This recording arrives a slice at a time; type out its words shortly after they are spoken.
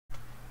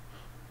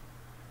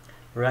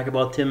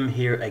Racquetball Tim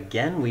here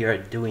again. We are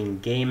doing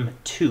game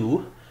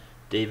 2,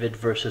 David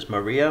versus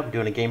Maria. We're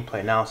doing a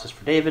gameplay analysis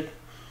for David.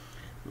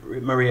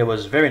 Maria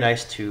was very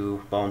nice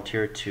to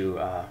volunteer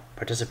to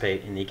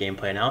participate in the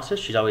gameplay analysis.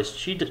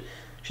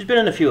 She's been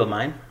in a few of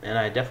mine, and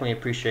I definitely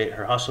appreciate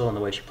her hustle and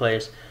the way she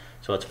plays.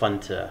 So it's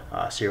fun to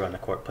see her on the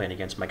court playing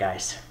against my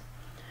guys.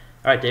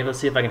 All right, David. Let's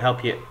see if I can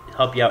help you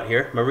out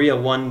here. Maria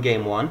won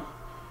game 1.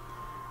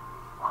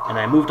 And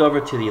I moved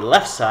over to the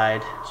left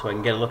side so I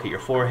can get a look at your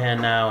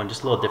forehand now and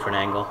just a little different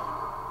angle.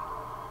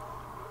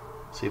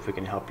 See if we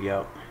can help you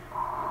out.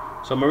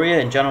 So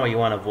Maria, in general, you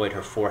want to avoid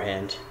her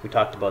forehand. We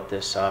talked about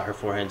this. Her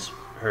forehand's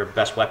her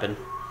best weapon.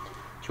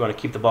 So you want to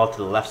keep the ball to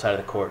the left side of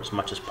the court as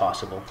much as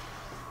possible.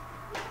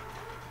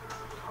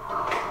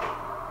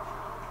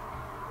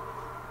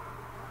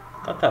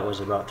 I thought that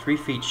was about 3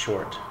 feet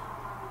short.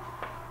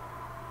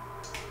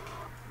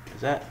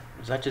 Is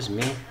that just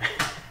me?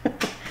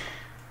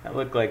 That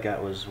looked like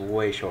that was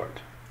way short.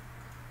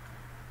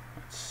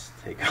 Let's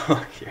take a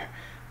look here.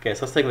 Okay,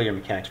 so let's take a look at your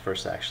mechanics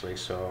first, actually.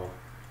 So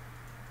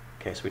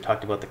we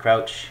talked about the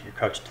crouch. You're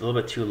crouched a little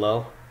bit too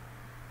low.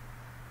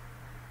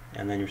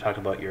 And then you talked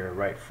about your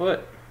right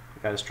foot.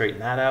 You got to straighten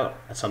that out.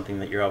 That's something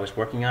that you're always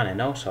working on, I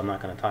know, so I'm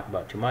not going to talk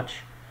about too much.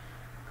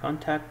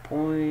 Contact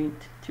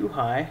point, too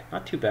high.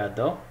 Not too bad,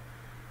 though.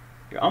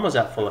 You're almost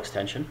at full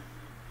extension.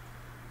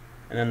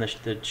 And then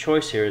the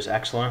choice here is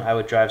excellent. I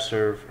would drive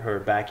serve her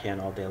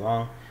backhand all day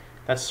long.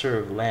 That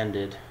serve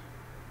landed,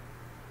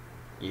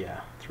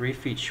 yeah, 3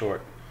 feet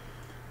short.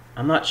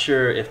 I'm not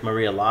sure if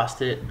Maria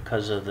lost it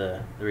because of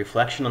the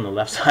reflection on the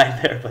left side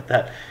there, but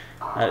that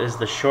is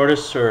the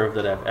shortest serve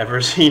that I've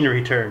ever seen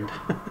returned.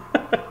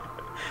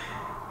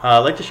 I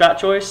like the shot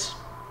choice.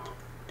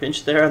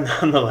 Pinch there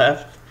on the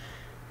left.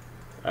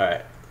 All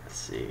right, let's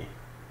see.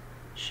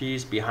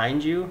 She's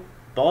behind you.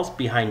 Ball's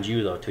behind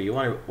you though too. You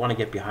want to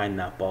get behind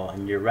that ball,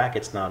 and your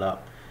racket's not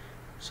up.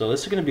 So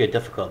this is going to be a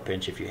difficult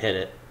pinch if you hit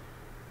it.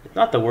 It's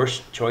not the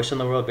worst choice in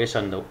the world based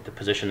on the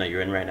position that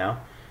you're in right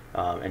now,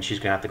 and she's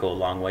going to have to go a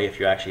long way if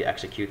you actually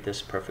execute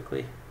this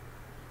perfectly.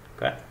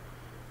 Okay,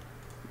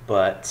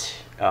 but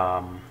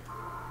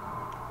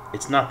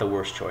it's not the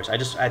worst choice.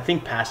 I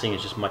think passing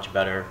is just much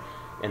better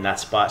in that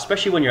spot,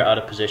 especially when you're out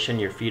of position,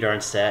 your feet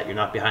aren't set, you're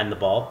not behind the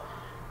ball.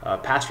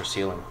 Pass for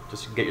ceiling,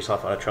 just to get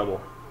yourself out of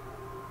trouble.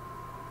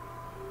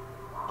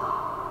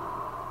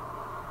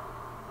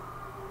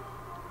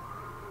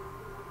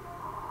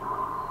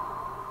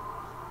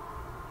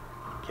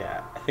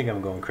 Yeah, I think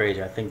I'm going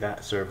crazy. I think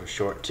that serve was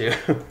short too.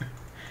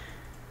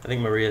 I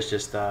think Maria's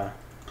just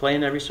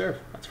playing every serve.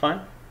 That's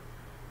fine.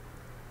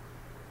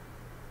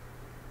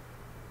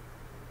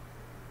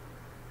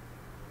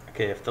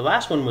 Okay, if the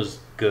last one was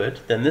good,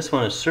 then this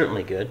one is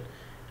certainly good.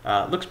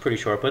 Looks pretty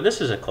short, but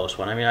this is a close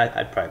one. I mean,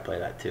 I'd probably play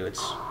that too.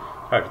 It's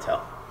hard to tell.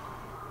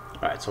 All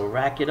right, so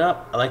rack it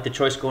up. I like the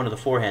choice going to the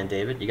forehand,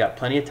 David. You got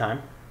plenty of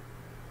time.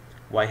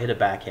 Why hit a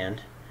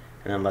backhand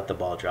and then let the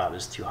ball drop?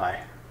 Is too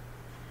high.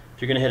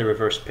 If you're going to hit a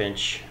reverse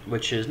pinch,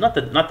 which is not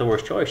the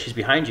worst choice, she's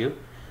behind you.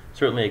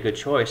 Certainly a good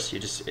choice.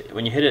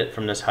 When you hit it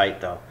from this height,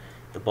 though,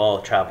 the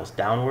ball travels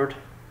downward,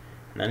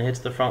 and then hits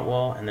the front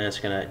wall, and then it's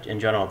going to, in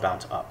general,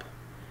 bounce up.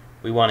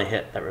 We want to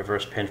hit that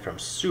reverse pinch from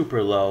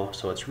super low,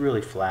 so it's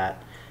really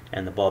flat,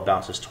 and the ball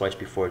bounces twice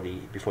before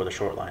the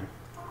short line.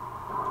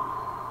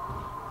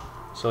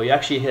 So you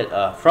actually hit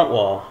a front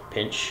wall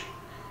pinch,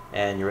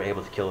 and you're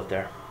able to kill it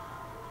there.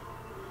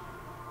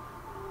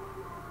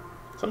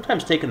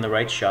 Sometimes taking the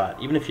right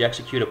shot, even if you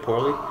execute it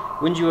poorly,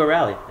 wins you a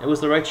rally. It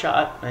was the right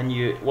shot, and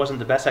it wasn't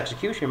the best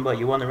execution, but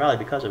you won the rally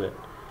because of it.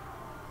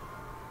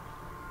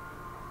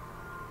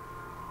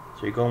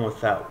 So you're going with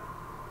that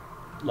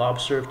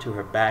lob serve to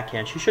her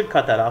backhand. She should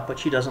cut that off, but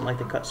she doesn't like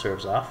to cut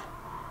serves off.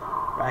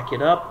 Rack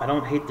it up. I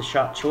don't hate the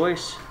shot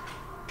choice.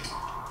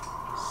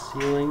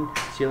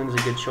 Ceiling's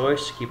a good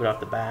choice. Keep it off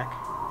the back.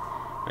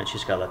 And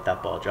she's got to let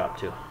that ball drop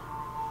too.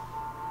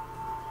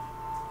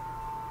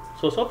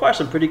 So far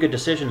some pretty good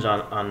decisions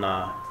on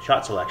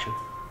shot selection.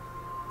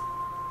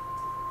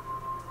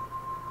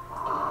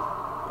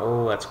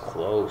 Oh, that's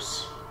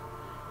close.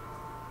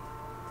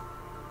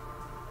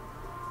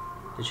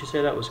 Did she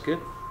say that was good?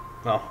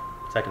 Well,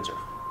 second serve.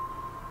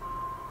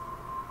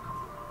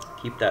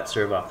 Keep that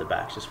serve off the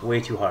back. It's just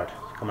way too hard.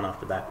 It's coming off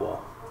the back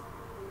wall.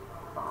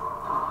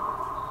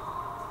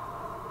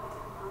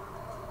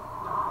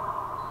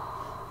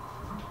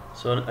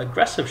 So an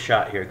aggressive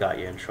shot here got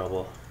you in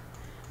trouble.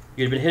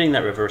 You'd been hitting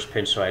that reverse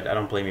pinch, so I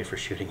don't blame you for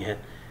shooting it.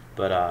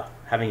 But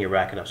having your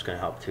racket up is going to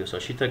help too. So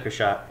she took her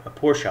shot, a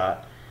poor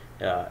shot,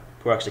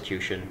 poor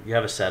execution. You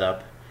have a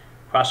setup.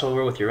 Cross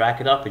over with your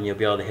racket up, and you'll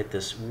be able to hit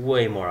this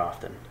way more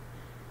often.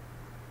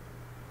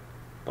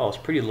 Ball's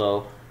pretty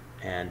low,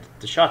 and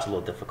the shot's a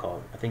little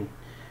difficult. I think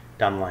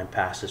down the line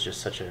pass is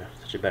just such a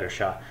better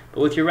shot.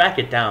 But with your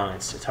racket down,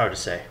 it's hard to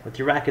say. With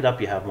your racket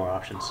up, you have more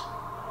options.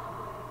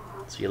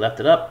 So you left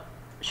it up.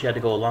 She had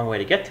to go a long way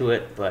to get to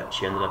it, but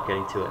she ended up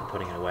getting to it and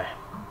putting it away.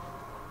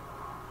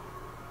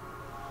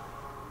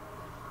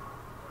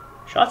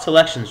 Shot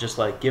selection is just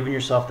like giving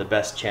yourself the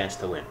best chance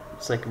to win.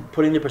 It's like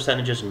putting the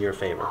percentages in your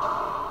favor.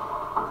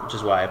 which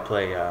is why I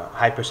play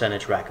high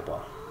percentage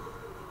racquetball.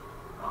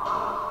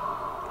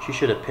 She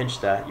should have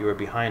pinched that. You were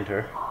behind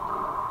her.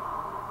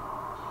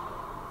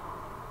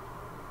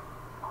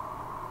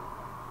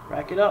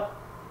 Rack it up.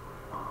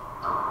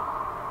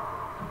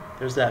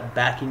 There's that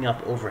backing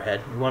up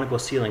overhead. We want to go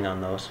ceiling on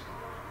those.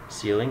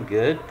 Ceiling,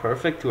 good,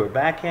 perfect. To her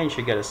backhand, you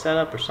should get a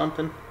setup or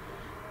something.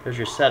 There's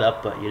your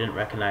setup, but you didn't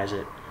recognize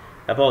it.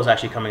 That ball was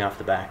actually coming off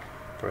the back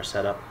for a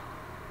setup.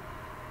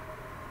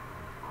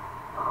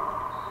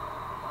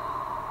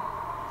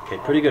 Okay,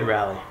 pretty good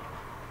rally.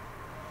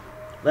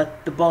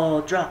 Let the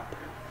ball drop.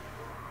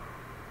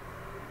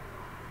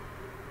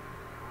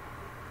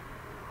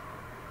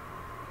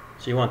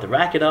 So you want the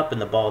racket up and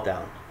the ball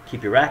down.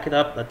 Keep your racket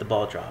up, let the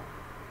ball drop.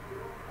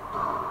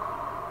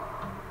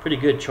 Pretty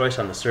good choice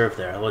on the serve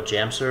there. A little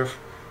jam serve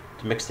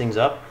to mix things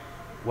up.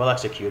 Well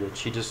executed.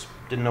 She just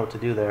didn't know what to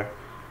do there.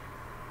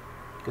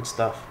 Good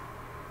stuff.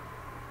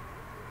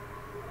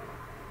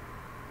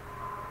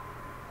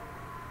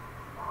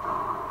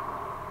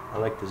 I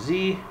like the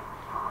Z.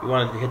 You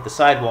wanted to hit the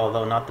side wall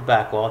though, not the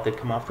back wall. It did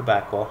come off the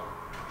back wall.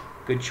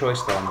 Good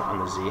choice though on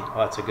the Z. Oh,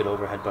 that's a good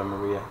overhead by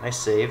Maria. Nice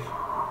save.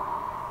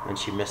 And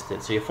she missed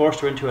it. So you forced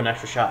her into an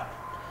extra shot.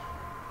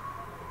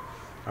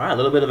 All right, a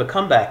little bit of a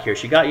comeback here.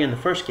 She got you in the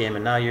first game,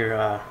 and now you're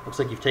looks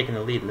like you've taken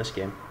the lead in this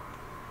game.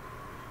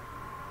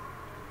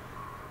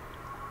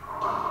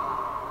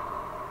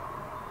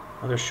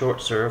 Another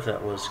short serve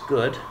that was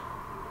good.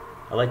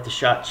 I like the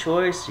shot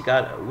choice. You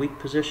got a weak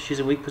position. She's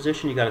in weak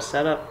position. You got a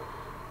setup.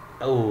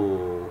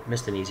 Oh,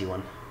 missed an easy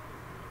one.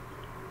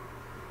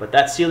 But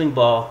that ceiling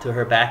ball to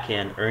her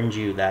backhand earned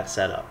you that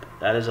setup.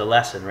 That is a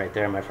lesson right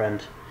there, my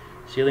friend.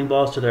 Ceiling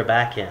balls to their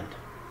backhand.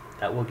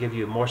 That will give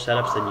you more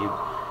setups than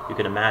you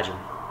can imagine.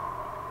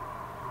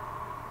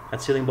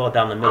 That ceiling ball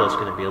down the middle is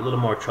going to be a little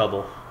more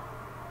trouble.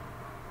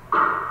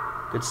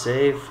 Good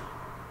save.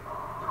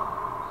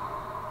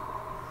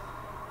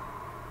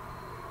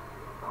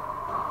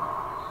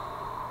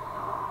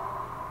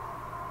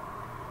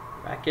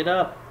 Rack it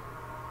up.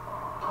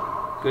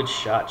 Good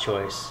shot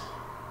choice.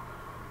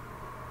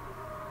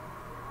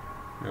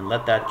 And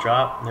let that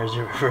drop. There's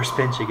your reverse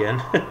pinch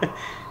again.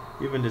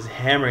 You've been just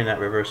hammering that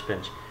reverse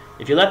pinch.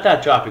 If you let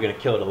that drop, you're going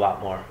to kill it a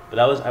lot more. But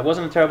I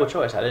wasn't a terrible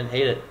choice. I didn't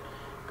hate it.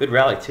 Good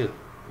rally, too.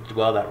 You did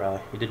well that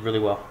rally. You did really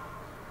well.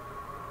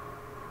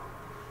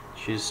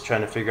 She's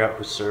trying to figure out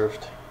who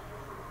served.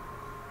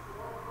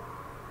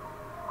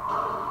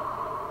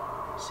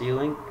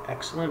 Ceiling,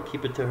 excellent.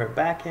 Keep it to her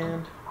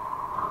backhand.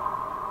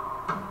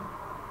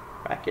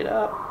 Rack it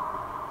up.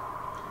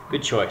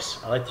 Good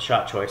choice. I like the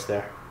shot choice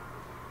there.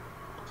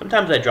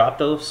 Sometimes I drop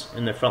those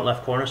in the front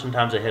left corner.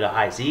 Sometimes I hit a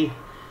high Z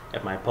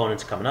if my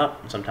opponent's coming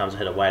up. And sometimes I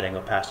hit a wide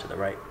angle pass to the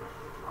right.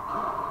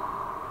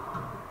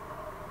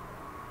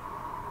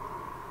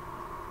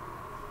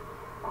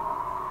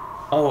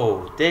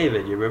 Oh,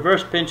 David, your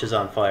reverse pinch is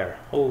on fire.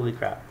 Holy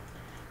crap.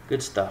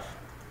 Good stuff.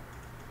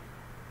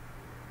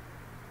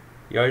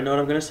 You already know what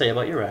I'm going to say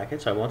about your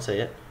racket, so I won't say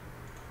it.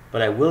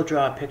 But I will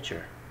draw a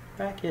picture.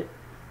 Racket.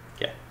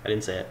 Okay, I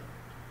didn't say it.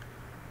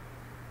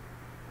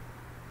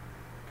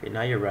 Okay,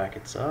 now your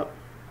racket's up.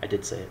 I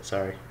did say it,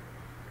 sorry.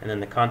 And then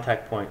the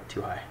contact point,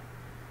 too high.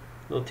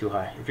 A little too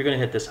high. If you're going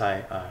to hit this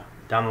high,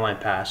 down the line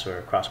pass or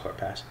a cross court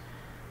pass.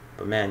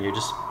 But man, you're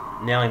just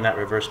nailing that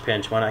reverse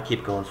pinch. Why not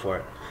keep going for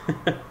it?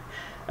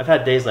 I've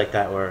had days like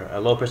that where a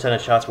low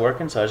percentage shot's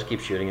working, so I just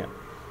keep shooting it.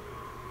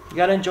 You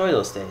gotta enjoy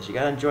those days. You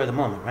gotta enjoy the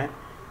moment, right?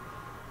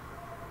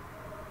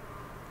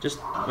 Just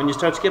when you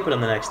start skipping them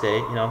the next day,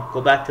 you know,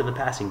 go back to the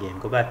passing game.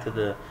 Go back to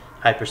the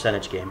high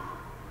percentage game.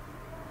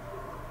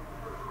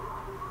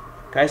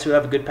 Guys who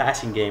have a good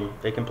passing game,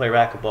 they can play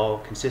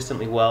racquetball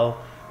consistently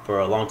well for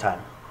a long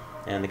time.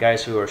 And the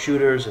guys who are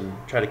shooters and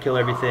try to kill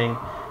everything,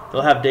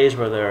 they'll have days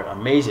where they're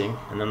amazing,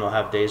 and then they'll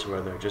have days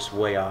where they're just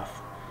way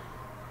off.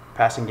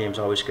 Passing game's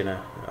always going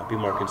to be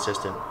more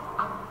consistent.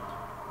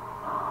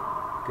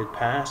 Good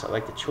pass. I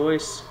like the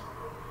choice.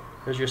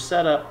 There's your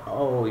setup.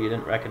 Oh, you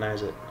didn't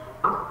recognize it.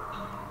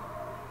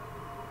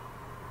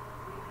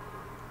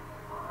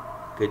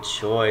 Good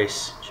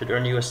choice. Should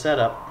earn you a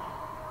setup.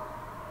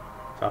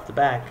 It's off the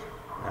back.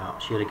 No,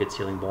 she had a good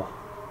ceiling ball.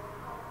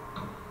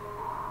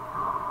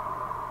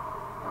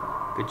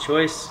 Good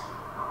choice.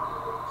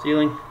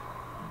 Ceiling.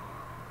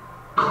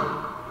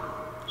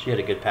 She had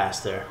a good pass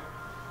there.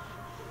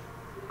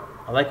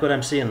 I like what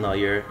I'm seeing though.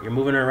 You're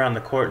moving her around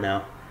the court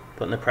now,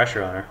 putting the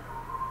pressure on her.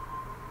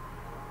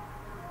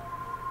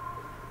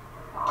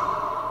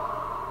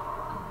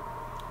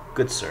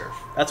 Good serve.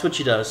 That's what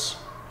she does.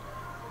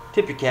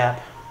 Tip your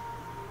cap.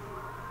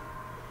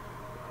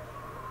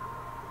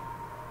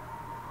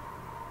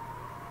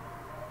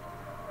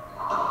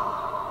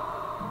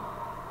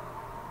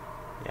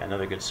 Yeah,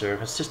 another good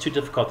serve. It's just too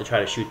difficult to try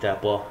to shoot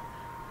that ball.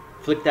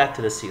 Flick that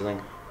to the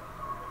ceiling.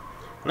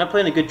 When I'm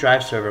playing a good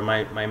drive server,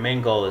 my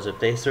main goal is if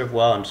they serve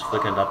well, I'm just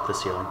flicking it up the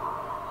ceiling.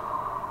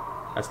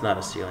 That's not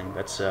a ceiling.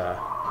 That's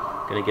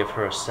going to give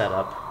her a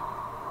setup.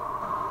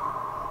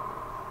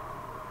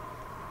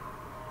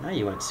 Now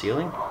you went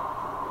ceiling,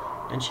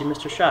 and she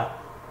missed her shot.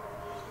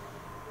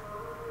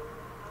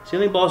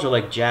 Ceiling balls are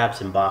like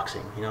jabs in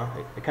boxing, you know?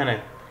 They kind of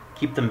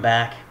keep them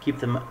back, keep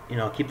them, you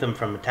know, keep them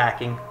from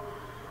attacking.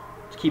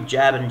 Just keep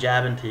jabbing,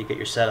 jabbing until you get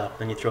your setup,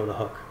 then you throw the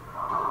hook.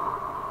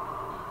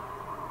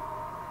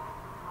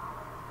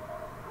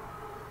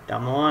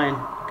 Down the line,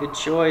 good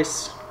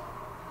choice.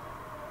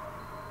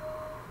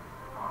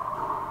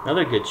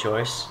 Another good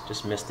choice,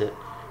 just missed it.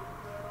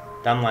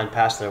 Down the line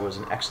pass there was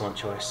an excellent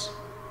choice.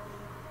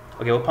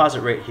 Okay, we'll pause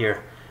it right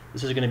here.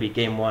 This is going to be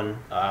game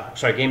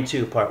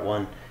 2, part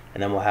 1,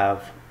 and then we'll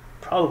have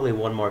probably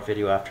one more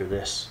video after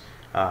this,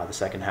 the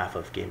second half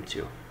of game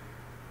 2.